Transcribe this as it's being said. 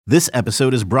This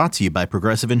episode is brought to you by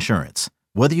Progressive Insurance.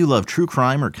 Whether you love true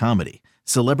crime or comedy,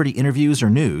 celebrity interviews or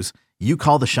news, you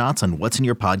call the shots on what's in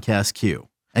your podcast queue.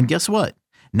 And guess what?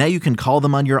 Now you can call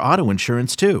them on your auto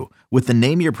insurance too with the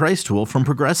Name Your Price tool from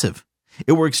Progressive.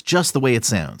 It works just the way it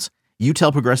sounds. You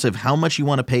tell Progressive how much you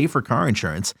want to pay for car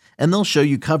insurance, and they'll show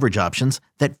you coverage options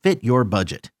that fit your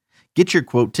budget. Get your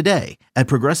quote today at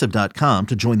Progressive.com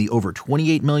to join the over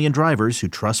 28 million drivers who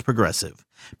trust Progressive.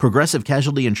 Progressive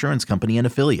Casualty Insurance Company and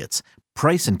Affiliates.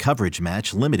 Price and coverage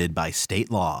match limited by state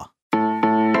law.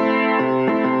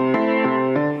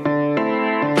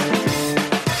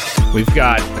 We've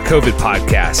got a COVID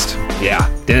podcast. Yeah,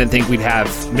 didn't think we'd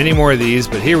have many more of these,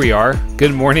 but here we are.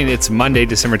 Good morning. It's Monday,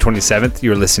 December 27th.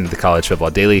 You're listening to the College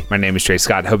Football Daily. My name is Trey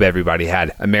Scott. Hope everybody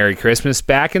had a Merry Christmas.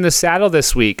 Back in the saddle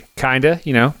this week. Kind of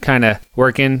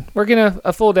working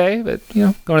a full day, but,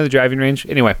 going to the driving range.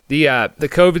 Anyway, the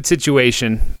COVID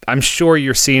situation, I'm sure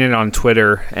you're seeing it on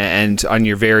Twitter and on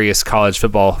your various college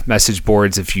football message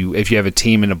boards if you have a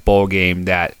team in a bowl game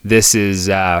that this is,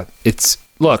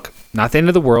 look, not the end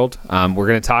of the world. We're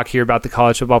going to talk here about the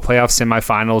college football playoff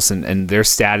semifinals and their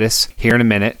status here in a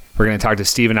minute. We're going to talk to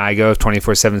Stephen Igo of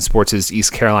 24/7 Sports'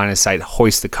 East Carolina site,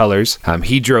 Hoist the Colors.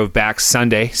 He drove back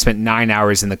Sunday, spent 9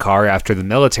 hours in the car after the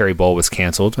Military Bowl was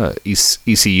canceled.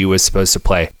 ECU was supposed to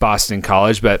play Boston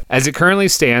College, but as it currently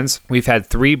stands, we've had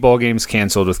 3 bowl games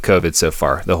canceled with COVID so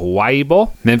far. The Hawaii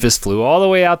Bowl, Memphis flew all the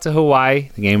way out to Hawaii.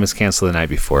 The game was canceled the night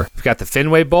before. We've got the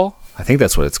Fenway Bowl. I think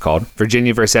that's what it's called.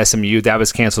 Virginia versus SMU. That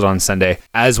was canceled on Sunday,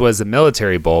 as was the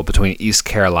Military Bowl between East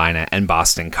Carolina and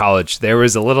Boston College. There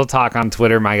was a little talk on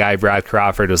Twitter. My guy Brad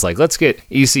Crawford was like, let's get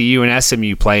ECU and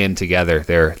SMU playing together.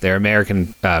 They're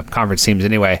American conference teams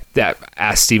anyway. That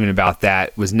asked Stephen about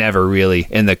that. Was never really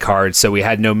in the cards. So we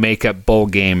had no makeup bowl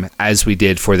game as we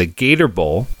did for the Gator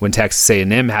Bowl when Texas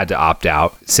A&M had to opt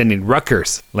out, sending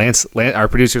Rutgers, our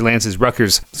producer Lance's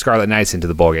Rutgers Scarlet Knights into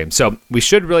the bowl game. So we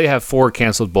should really have 4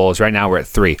 canceled bowls. Right now we're at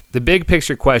 3. The big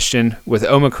picture question with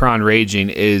Omicron raging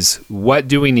is, what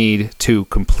do we need to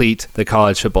complete the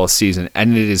college football season?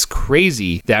 And it is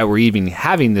crazy that we're even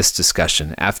having this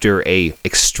discussion after a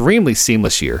extremely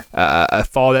seamless year, a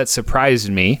fall that surprised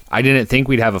me. I didn't think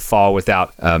we'd have a fall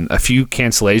without a few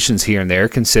cancellations here and there,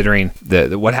 considering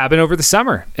the what happened over the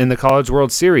summer in the College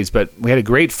World Series. But we had a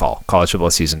great fall college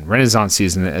football season, renaissance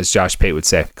season, as Josh Pate would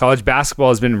say. College basketball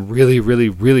has been really, really,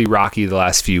 really rocky the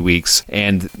last few weeks,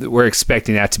 and we're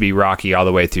expecting that to be rocky all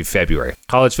the way through February.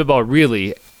 College football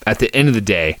really, at the end of the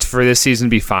day, for this season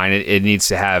to be fine, it needs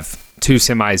to have 2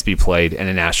 semis be played and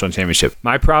a national championship.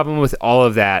 My problem with all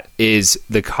of that is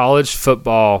the college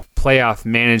football playoff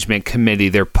management committee,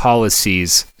 their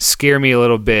policies scare me a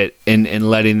little bit in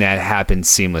letting that happen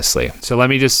seamlessly. So let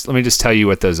me just tell you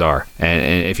what those are.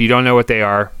 And if you don't know what they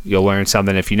are, you'll learn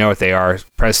something. If you know what they are,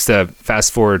 press the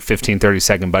fast forward 15-30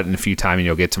 second button a few times and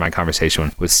you'll get to my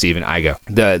conversation with Stephen Igo.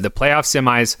 The playoff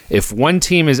semis, if one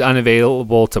team is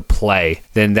unavailable to play,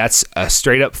 then that's a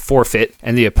straight up forfeit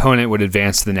and the opponent would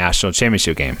advance to the national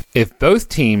championship game. If both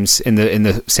teams in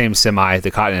the same semi,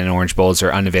 the Cotton and Orange Bowls,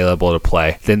 are unavailable to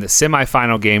play, then the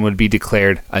semifinal game would be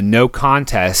declared a no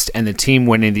contest and the team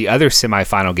winning the other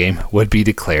semifinal game would be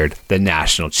declared the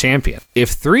national champion. If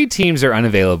 3 teams are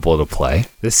unavailable to play,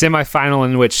 the semifinal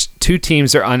in which 2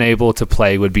 teams are unable to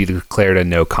play would be declared a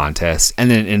no contest, and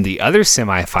then in the other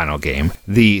semifinal game,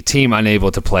 the team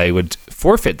unable to play would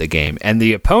forfeit the game, and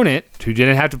the opponent, who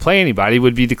didn't have to play anybody,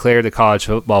 would be declared the college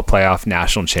football playoff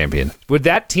national champion. Would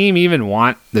that team even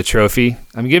want the trophy?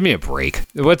 I mean, give me a break.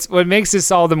 What makes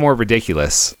this all the more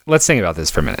ridiculous? Let's think about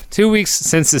this for a minute. 2 weeks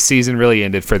since the season really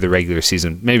ended for the regular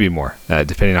season, maybe more,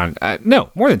 depending on, no,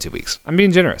 more than 2 weeks. I'm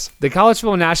being generous. The college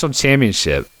football national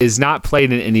championship is not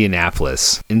played in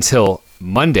Indianapolis until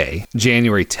Monday,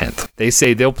 January 10th. They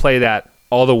say they'll play that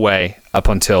all the way up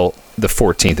until the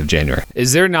 14th of January.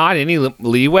 Is there not any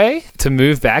leeway to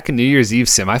move back a New Year's Eve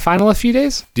semifinal a few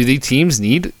days? Do the teams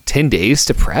need 10 days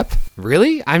to prep?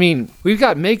 Really? I mean, we've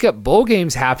got makeup bowl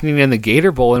games happening in the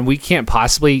Gator Bowl, and we can't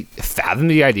possibly fathom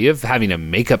the idea of having a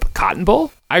makeup Cotton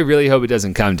Bowl? I really hope it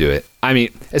doesn't come to it. I mean,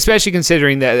 especially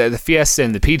considering that the Fiesta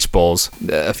and the Peach Bowls,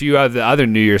 a few of the other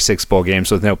New Year's Six Bowl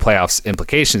games with no playoffs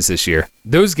implications this year,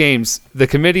 those games, the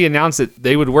committee announced that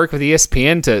they would work with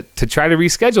ESPN to try to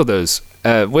reschedule those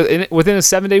within a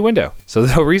 7-day window. So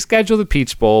they'll reschedule the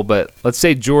Peach Bowl, but let's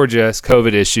say Georgia's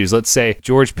COVID issues. Let's say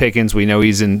George Pickens, we know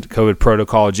he's in COVID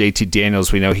protocol. JT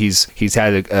Daniels, we know he's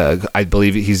had, I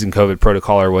believe he's in COVID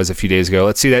protocol or was a few days ago.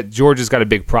 Let's see that Georgia's got a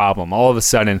big problem. All of a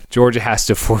sudden, Georgia has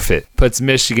to forfeit, puts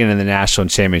Michigan in the national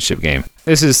championship game.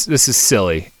 this is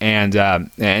silly, and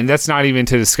that's not even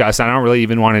to discuss. I don't really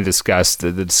even want to discuss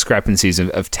the discrepancies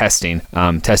of testing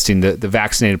the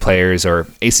vaccinated players or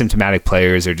asymptomatic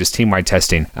players or just team-wide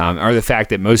testing, or the fact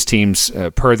that most teams,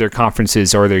 per their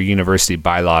conferences or their university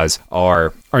bylaws,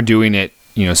 are doing it,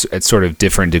 at sort of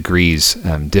different degrees,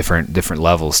 different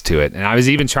levels to it. And I was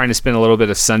even trying to spend a little bit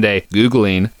of Sunday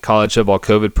Googling college football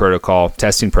COVID protocol,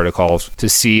 testing protocols, to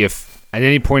see if at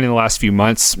any point in the last few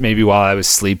months, maybe while I was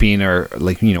sleeping or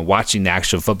watching the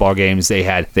actual football games, the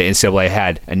NCAA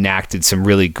had enacted some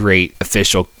really great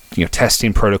official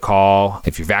testing protocol.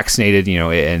 If you're vaccinated,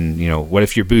 and what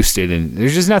if you're boosted? And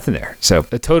there's just nothing there. So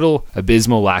a total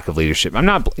abysmal lack of leadership. I'm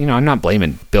not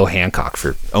blaming Bill Hancock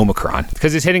for Omicron,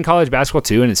 because it's hitting college basketball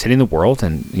too, and it's hitting the world.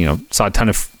 And saw a ton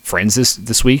of friends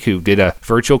this week who did a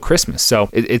virtual Christmas. So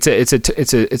it's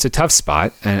a tough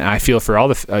spot, and I feel for all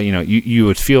the you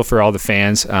would feel for all the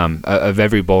fans of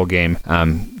every bowl game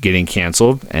getting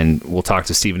canceled, and we'll talk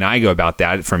to Stephen Igo about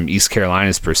that from East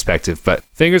Carolina's perspective. But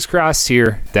fingers crossed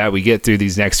here that we get through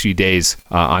these next few days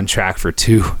on track for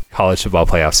 2 college football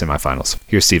playoff semifinals.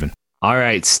 Here's Stephen. All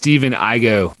right, Stephen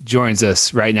Igo joins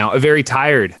us right now. A very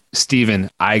tired Stephen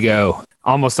Igo.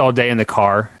 Almost all day in the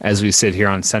car as we sit here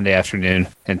on Sunday afternoon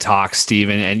and talk,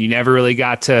 Stephen. And you never really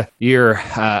got to your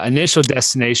initial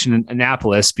destination in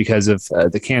Annapolis because of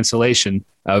the cancellation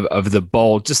of the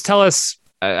bowl. Just tell us,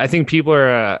 I think people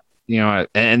are,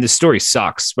 and the story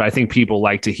sucks, but I think people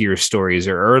like to hear stories,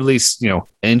 or at least,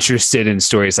 interested in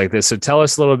stories like this. So tell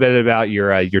us a little bit about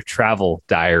your travel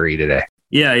diary today.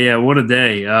 Yeah. What a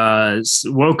day.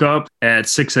 Woke up at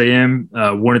 6 a.m.,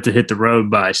 wanted to hit the road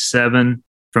by 7.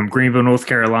 From Greenville, North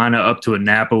Carolina up to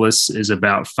Annapolis is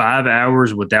about 5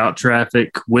 hours without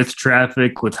traffic, with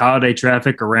holiday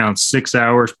traffic, around 6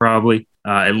 hours, probably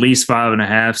at least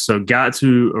 5.5. So got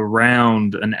to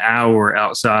around an hour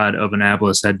outside of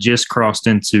Annapolis. Had just crossed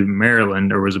into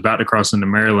Maryland, or was about to cross into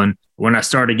Maryland, when I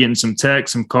started getting some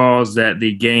texts, some calls that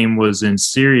the game was in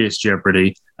serious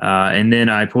jeopardy. And then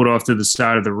I pulled off to the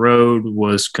side of the road,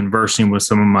 was conversing with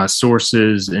some of my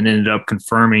sources, and ended up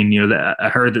confirming, that I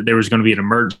heard that there was going to be an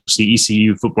emergency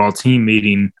ECU football team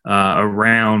meeting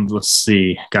around, let's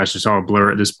see, gosh, it's all a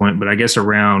blur at this point, but I guess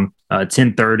around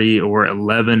 10:30 or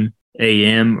 11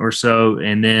 a.m. or so.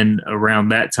 And then around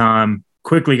that time,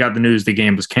 quickly got the news the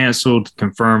game was canceled,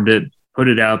 confirmed it, put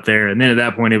it out there. And then at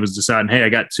that point, it was deciding, hey, I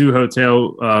got 2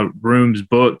 hotel rooms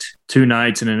booked, 2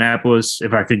 nights in Annapolis.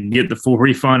 If I could get the full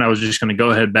refund, I was just going to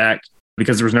go ahead back,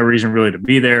 because there was no reason really to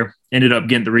be there. Ended up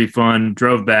getting the refund,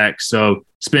 drove back. So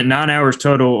spent 9 hours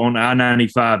total on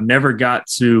I-95, never got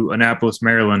to Annapolis,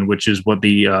 Maryland, which is what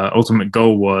the ultimate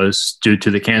goal was due to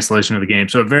the cancellation of the game.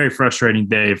 So a very frustrating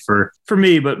day for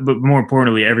me, but more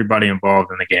importantly, everybody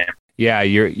involved in the game. Yeah,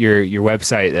 your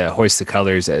website, Hoist the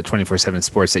Colors at 24/7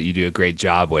 Sports, that you do a great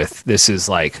job with. This is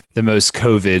like the most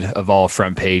COVID of all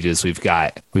front pages. We've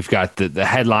got the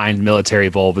headline Military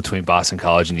Bowl between Boston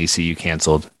College and ECU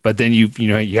canceled. But then you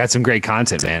had some great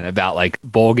content, man, about like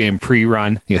bowl game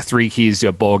pre-run, 3 keys to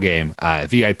a bowl game,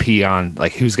 VIP on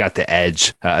like who's got the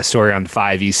edge, a story on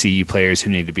 5 ECU players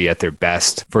who need to be at their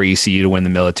best for ECU to win the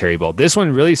Military Bowl. This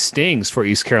one really stings for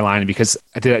East Carolina, because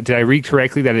did I read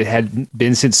correctly that it had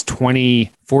been since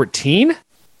 2014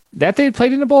 that they had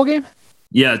played in a bowl game?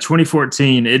 Yeah,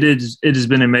 2014. It has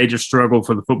been a major struggle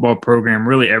for the football program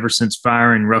really ever since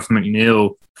firing Ruff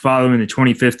McNeil following the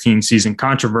 2015 season,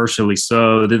 controversially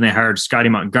so. Then they hired Scotty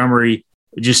Montgomery.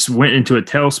 It just went into a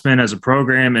tailspin as a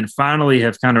program, and finally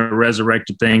have kind of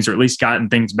resurrected things, or at least gotten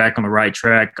things back on the right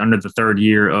track under the 3rd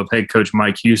year of head coach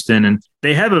Mike Houston. And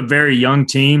they have a very young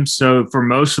team, so for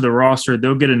most of the roster,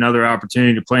 they'll get another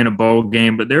opportunity to play in a bowl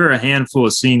game. But there are a handful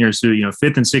of seniors who,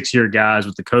 5th and 6th year guys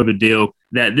with the COVID deal,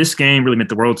 that this game really meant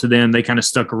the world to them. They kind of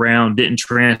stuck around, didn't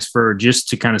transfer, just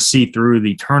to kind of see through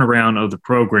the turnaround of the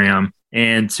program.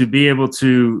 And to be able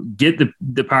to get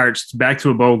the Pirates back to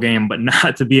a bowl game, but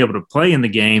not to be able to play in the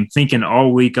game, thinking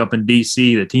all week up in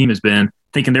D.C. the team has been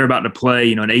thinking they're about to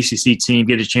play, an ACC team,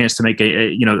 get a chance to make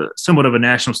a somewhat of a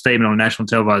national statement on a national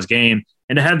televised game,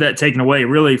 and to have that taken away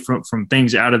really from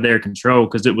things out of their control,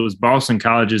 because it was Boston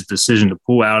College's decision to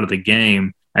pull out of the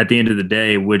game at the end of the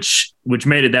day, which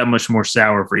made it that much more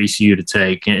sour for ECU to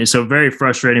take. And so very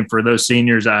frustrating for those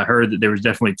seniors. I heard that there was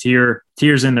definitely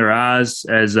tears in their eyes,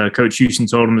 as Coach Houston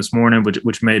told them this morning,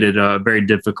 which made it a very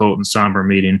difficult and somber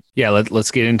meeting. Yeah,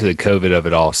 let's get into the COVID of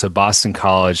it all. So Boston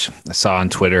College, I saw on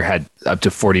Twitter, had up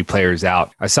to 40 players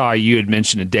out. I saw you had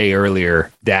mentioned a day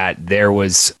earlier that there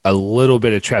was a little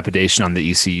bit of trepidation on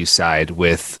the ECU side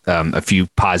with a few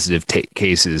positive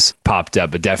cases popped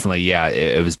up, but definitely, yeah,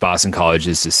 it was Boston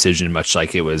College's decision, much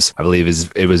like it was, I believe,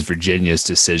 believe it was Virginia's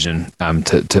decision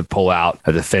to pull out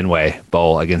of the Fenway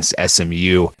Bowl against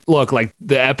SMU. Look, like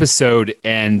the episode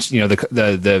and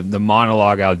the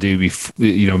monologue I'll do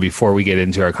before we get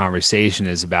into our conversation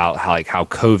is about how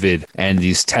COVID and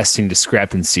these testing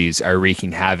discrepancies are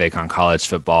wreaking havoc on college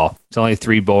football. It's only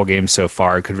 3 bowl games so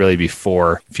far. It could really be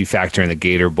 4 if you factor in the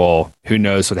Gator Bowl. Who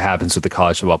knows what happens with the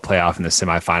college football playoff in the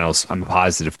semifinals? I'm a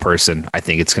positive person. I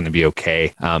think it's going to be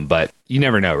okay, but you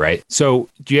never know, right? So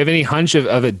do you have any hunch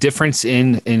of a difference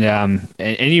in and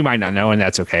you might not know, and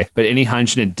that's okay, but any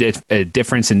hunch in a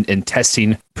difference in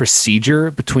testing procedure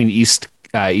between East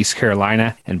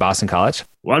Carolina and Boston College?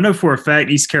 Well, I know for a fact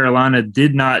East Carolina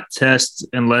did not test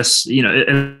unless,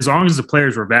 as long as the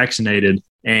players were vaccinated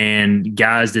and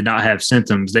guys did not have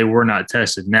symptoms, they were not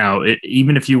tested. Now,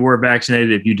 even if you were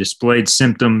vaccinated, if you displayed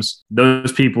symptoms,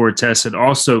 those people were tested.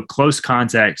 Also, close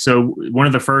contact. So one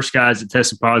of the first guys that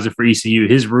tested positive for ECU,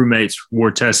 his roommates were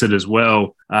tested as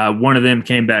well. One of them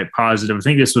came back positive. I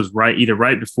think this was either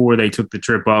right before they took the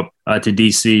trip up to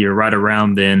DC or right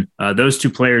around then. Those 2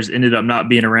 players ended up not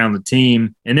being around the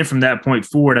team. And then from that point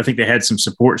forward, I think they had some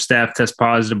support staff test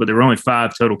positive, but there were only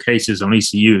 5 total cases on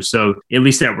ECU. So at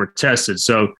least that were tested.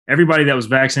 So everybody that was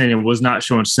vaccinated and was not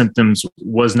showing symptoms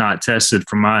was not tested,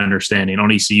 from my understanding,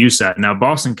 on ECU side. Now,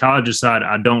 Boston College's side,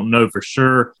 I don't know for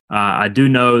sure. I do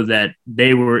know that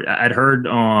I'd heard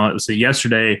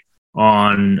yesterday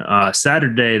on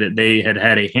Saturday that they had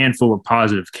a handful of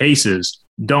positive cases.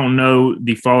 Don't know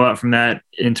the fallout from that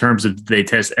in terms of did they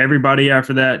test everybody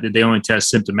after that? Did they only test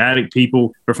symptomatic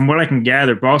people? But from what I can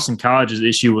gather, Boston College's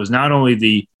issue was not only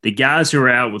the guys who were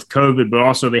out with COVID, but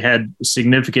also they had a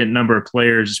significant number of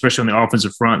players, especially on the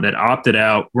offensive front, that opted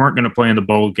out, weren't going to play in the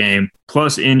bowl game,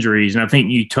 plus injuries. And I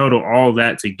think you total all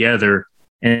that together,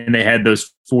 and they had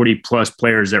those 40-plus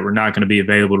players that were not going to be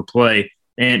available to play.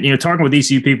 And, talking with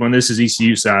ECU people, and this is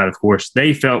ECU side, of course,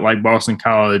 they felt like Boston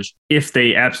College, if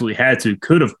they absolutely had to,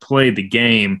 could have played the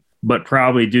game, but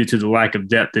probably due to the lack of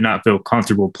depth, did not feel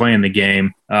comfortable playing the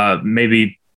game.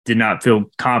 Maybe did not feel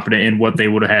confident in what they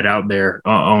would have had out there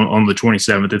on the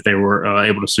 27th if they were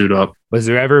able to suit up. Was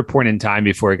there ever a point in time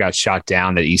before it got shot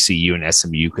down that ECU and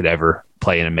SMU could ever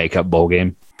play in a makeup bowl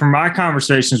game? From my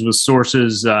conversations with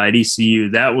sources at ECU,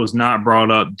 that was not brought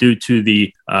up due to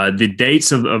the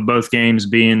dates of both games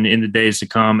being in the days to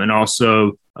come, and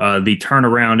also the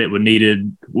turnaround it would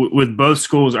needed with both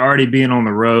schools already being on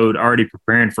the road, already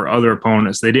preparing for other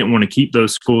opponents. They didn't want to keep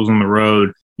those schools on the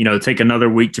road, take another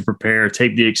week to prepare,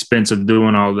 take the expense of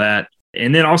doing all that.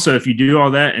 And then also, if you do all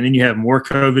that and then you have more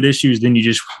COVID issues, then you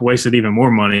just wasted even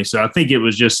more money. So I think it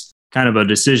was just kind of a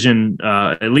decision,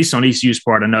 at least on ECU's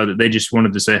part. I know that they just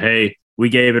wanted to say, hey, we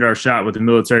gave it our shot with the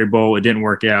Military Bowl. It didn't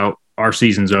work out. Our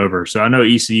season's over. So I know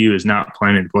ECU is not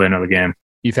planning to play another game.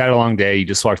 You've had a long day. You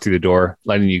just walked through the door,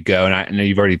 letting you go. And I know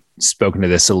you've already spoken to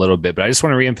this a little bit, but I just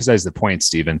want to reemphasize the point,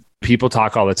 Stephen. People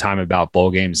talk all the time about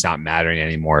bowl games not mattering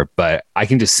anymore, but I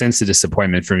can just sense the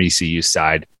disappointment from ECU's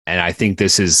side. And I think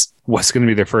this is what's going to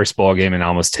be their first bowl game in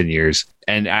almost 10 years.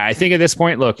 And I think at this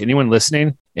point, look, anyone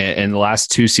listening, in the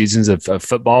last 2 seasons of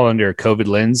football under a COVID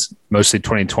lens, mostly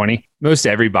 2020, most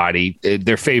everybody,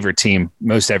 their favorite team,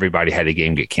 most everybody had a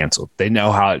game get canceled. They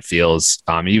know how it feels.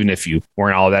 Even if you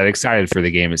weren't all that excited for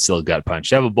the game, it's still a gut punch.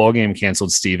 To have a bowl game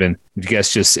canceled, Stephen, I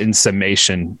guess just in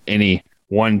summation, any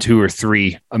 1, 2, or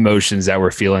 3 emotions that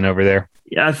we're feeling over there?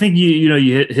 Yeah, I think you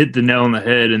hit the nail on the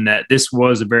head in that this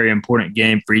was a very important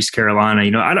game for East Carolina.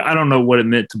 I don't know what it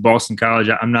meant to Boston College.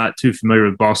 I'm not too familiar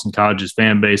with Boston College's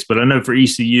fan base, but I know for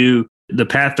ECU, the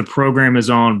path the program is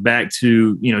on back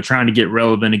to, trying to get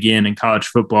relevant again in college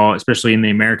football, especially in the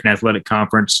American Athletic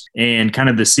Conference, and kind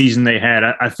of the season they had.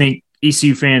 I think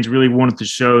ECU fans really wanted to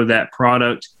show that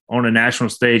product on a national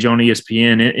stage on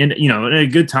ESPN and in a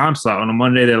good time slot on a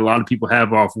Monday that a lot of people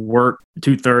have off work,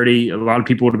 2:30. A lot of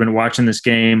people would have been watching this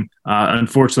game.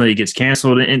 Unfortunately, it gets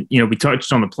canceled. And, we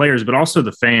touched on the players, but also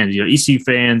the fans. ECU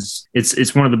fans,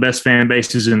 it's one of the best fan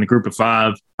bases in the group of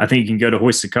 5. I think you can go to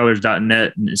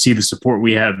hoistthecolors.net and see the support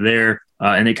we have there.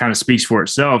 And it kind of speaks for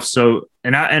itself. So,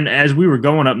 and as we were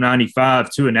going up 95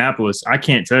 to Annapolis, I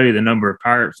can't tell you the number of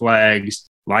Pirate flags,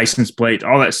 license plates,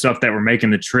 all that stuff that were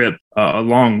making the trip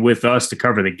along with us to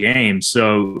cover the game.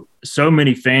 So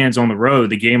many fans on the road,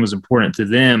 the game was important to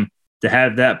them. To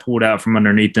have that pulled out from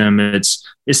underneath them, it's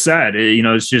sad.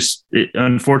 It's just,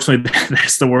 unfortunately,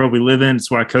 that's the world we live in.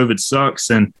 It's why COVID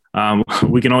sucks. And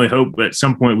we can only hope at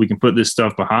some point we can put this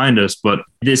stuff behind us. But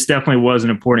this definitely was an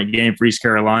important game for East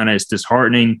Carolina. It's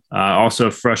disheartening,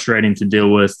 also frustrating to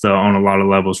deal with on a lot of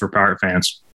levels for Pirate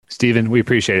fans. Stephen, we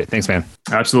appreciate it. Thanks, man.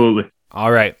 Absolutely.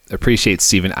 All right. Appreciate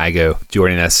Stephen Igo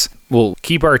joining us. We'll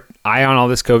keep our eye on all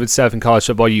this COVID stuff in college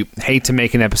football. You hate to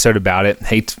make an episode about it.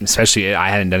 Especially I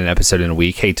hadn't done an episode in a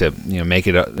week. Hate to make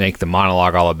the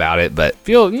monologue all about it. But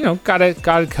feel got a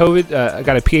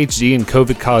PhD in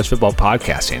COVID college football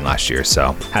podcasting last year,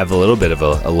 so have a little bit of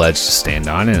a ledge to stand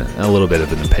on and a little bit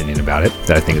of an opinion about it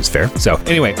that I think is fair. So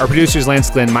anyway, our producer is Lance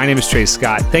Glenn. My name is Trey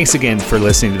Scott. Thanks again for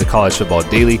listening to the College Football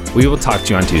Daily. We will talk to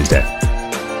you on Tuesday.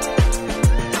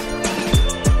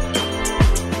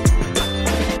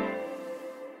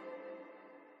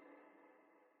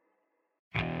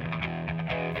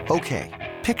 Okay,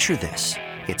 picture this.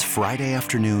 It's Friday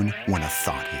afternoon when a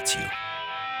thought hits you.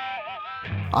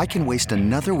 I can waste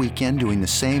another weekend doing the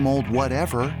same old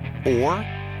whatever, or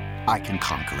I can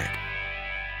conquer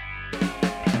it.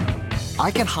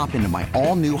 I can hop into my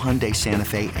all-new Hyundai Santa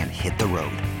Fe and hit the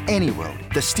road. Any road.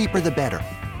 The steeper, the better.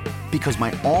 Because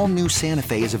my all-new Santa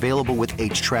Fe is available with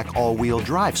H-Track all-wheel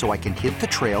drive, so I can hit the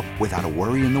trail without a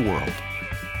worry in the world.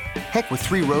 Heck, with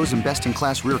 3 rows and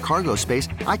best-in-class rear cargo space,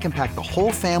 I can pack the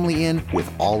whole family in with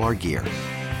all our gear.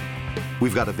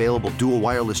 We've got available dual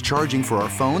wireless charging for our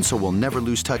phones, so we'll never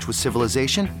lose touch with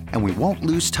civilization, and we won't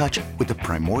lose touch with the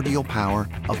primordial power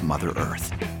of Mother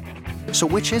Earth. So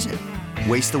which is it?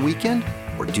 Waste the weekend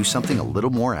or do something a little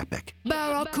more epic?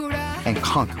 And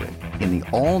conquer it in the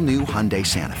all-new Hyundai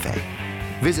Santa Fe.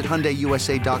 Visit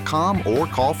HyundaiUSA.com or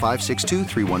call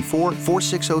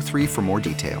 562-314-4603 for more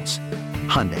details.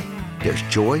 Hyundai, there's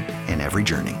joy in every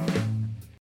journey.